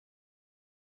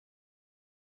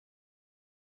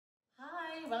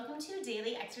welcome to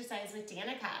Daily Exercise with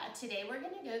Danica. Today we're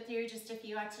going to go through just a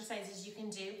few exercises you can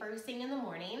do first thing in the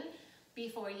morning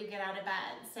before you get out of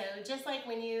bed. So just like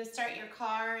when you start your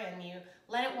car and you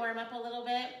let it warm up a little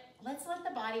bit, let's let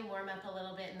the body warm up a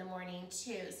little bit in the morning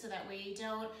too, so that we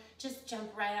don't just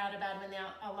jump right out of bed when the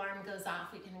alarm goes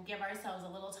off. We can give ourselves a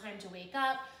little time to wake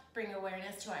up, bring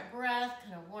awareness to our breath,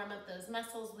 kind of warm up those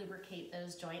muscles, lubricate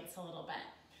those joints a little bit.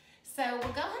 So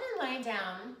we'll go ahead and lie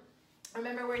down.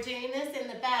 Remember, we're doing this in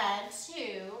the bed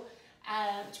too,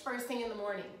 first thing in the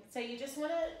morning. So you just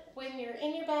want to, when you're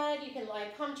in your bed, you can lie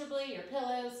comfortably, your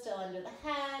pillow's still under the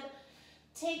head.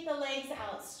 Take the legs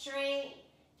out straight,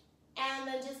 and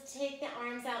then just take the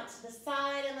arms out to the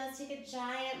side, and let's take a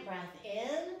giant breath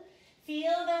in.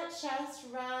 Feel that chest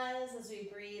rise as we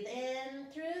breathe in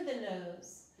through the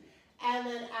nose, and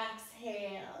then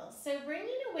exhale. So bringing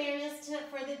awareness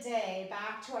for the day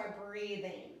back to our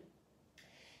breathing.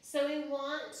 So we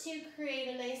want to create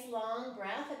a nice long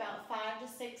breath, about 5 to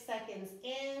 6 seconds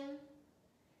in,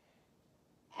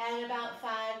 and about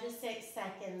 5 to 6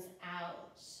 seconds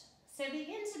out. So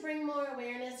begin to bring more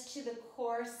awareness to the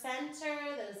core center,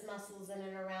 those muscles in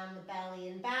and around the belly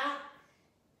and back.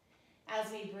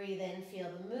 As we breathe in, feel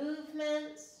the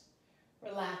movement.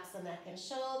 Relax the neck and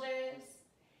shoulders.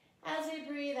 As we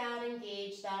breathe out,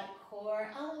 engage that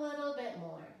core a little bit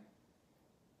more.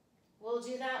 We'll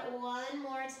do that one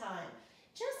more time.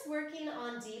 Just working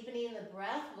on deepening the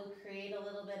breath will create a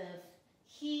little bit of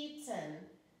heat and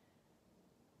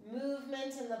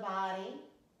movement in the body.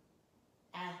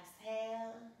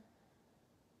 Exhale.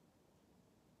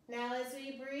 Now as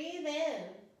we breathe in,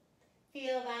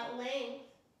 feel that length.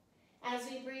 As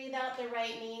we breathe out, the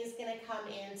right knee is going to come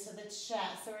into the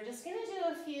chest. So we're just going to do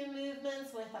a few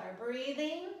movements with our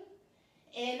breathing.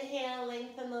 Inhale,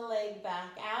 lengthen the leg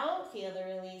back out. Feel the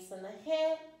release in the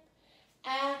hip.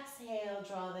 Exhale,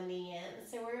 draw the knee in.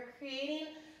 So we're creating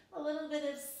a little bit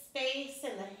of space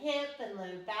in the hip and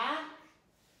low back.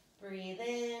 Breathe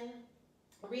in.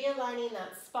 Realigning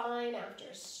that spine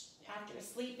after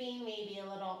sleeping, maybe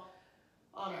a little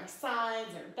on our sides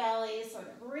or belly, sort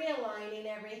of realigning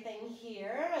everything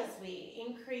here as we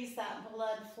increase that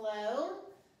blood flow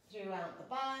throughout the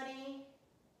body.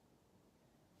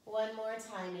 One more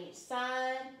time each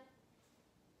side.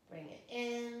 Bring it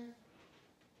in.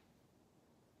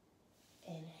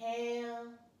 Inhale.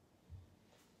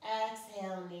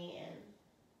 Exhale, knee in.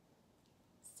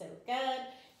 So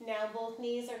good. Now both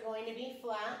knees are going to be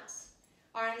flat.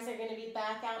 Arms are going to be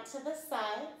back out to the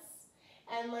sides.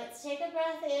 And let's take a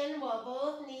breath in while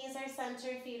both knees are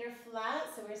centered, feet are flat.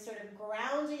 So we're sort of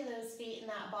grounding those feet in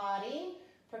that body,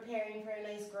 preparing for a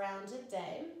nice grounded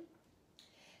day.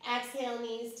 Exhale,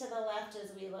 knees to the left as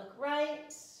we look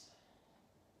right.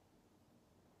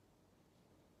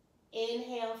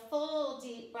 Inhale, full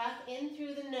deep breath in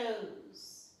through the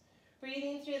nose.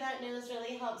 Breathing through that nose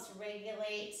really helps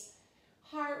regulate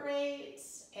heart rate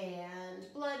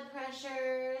and blood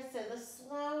pressure. So the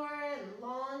slower and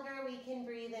longer we can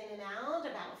breathe in and out,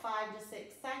 about 5 to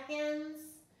 6 seconds.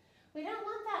 We don't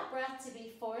want that breath to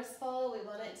be forceful. We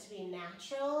want it to be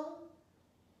natural,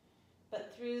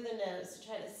 but through the nose. So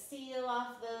try to seal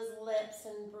off those lips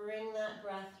and bring that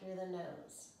breath through the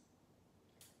nose.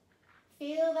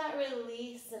 Feel that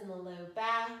release in the low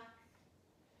back,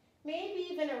 maybe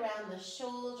even around the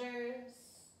shoulders.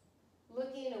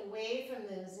 Looking away from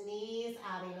those knees,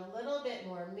 adding a little bit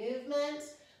more movement.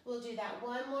 We'll do that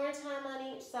one more time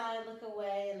on each side. Look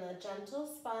away in the gentle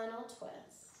spinal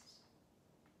twist.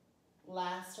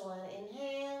 Last one,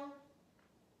 inhale.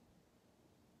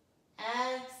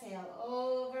 Exhale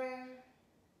over.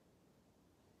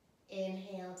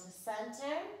 Inhale to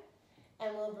center.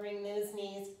 And we'll bring those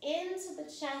knees into the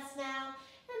chest now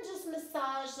and just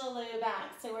massage the low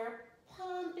back. So we're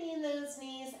pumping those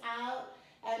knees out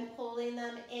and pulling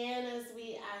them in as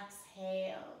we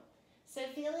exhale. So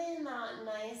feeling that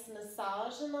nice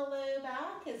massage in the low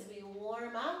back as we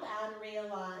warm up and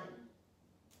realign.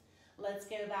 Let's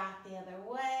go back the other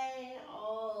way,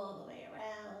 all the way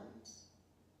around.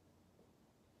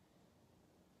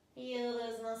 Feel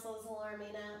those muscles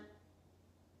warming up.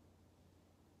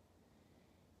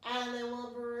 And then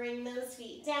we'll bring those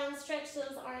feet down, stretch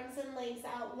those arms and legs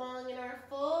out long in our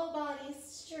full body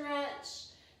stretch.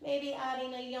 Maybe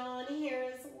adding a yawn here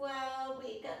as well.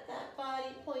 Wake up that body,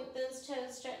 point those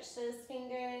toes, stretch those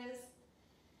fingers.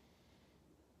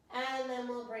 And then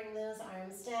we'll bring those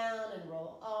arms down and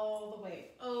roll all the way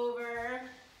over.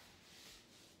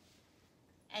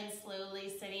 And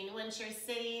slowly sitting. Once you're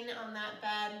sitting on that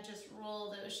bed, just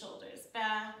roll those shoulders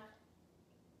back.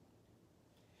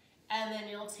 And And then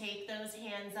you'll take those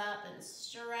hands up and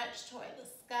stretch toward the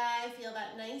sky. Feel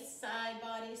that nice side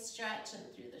body stretch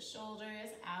and through the shoulders,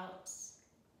 out.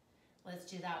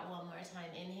 Let's do that one more time.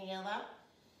 Inhale up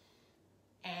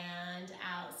and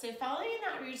out. So following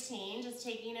that routine, just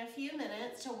taking a few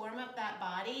minutes to warm up that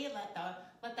body, let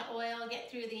the oil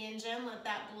get through the engine, let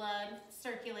that blood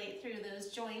circulate through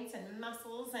those joints and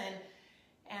muscles,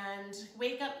 and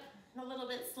wake up a little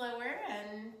bit slower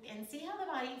and see how the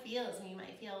body feels. And you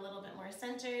might feel a little bit more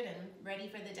centered and ready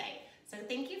for the day. So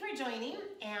thank you for joining,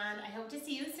 and I hope to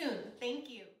see you soon. Thank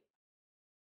you.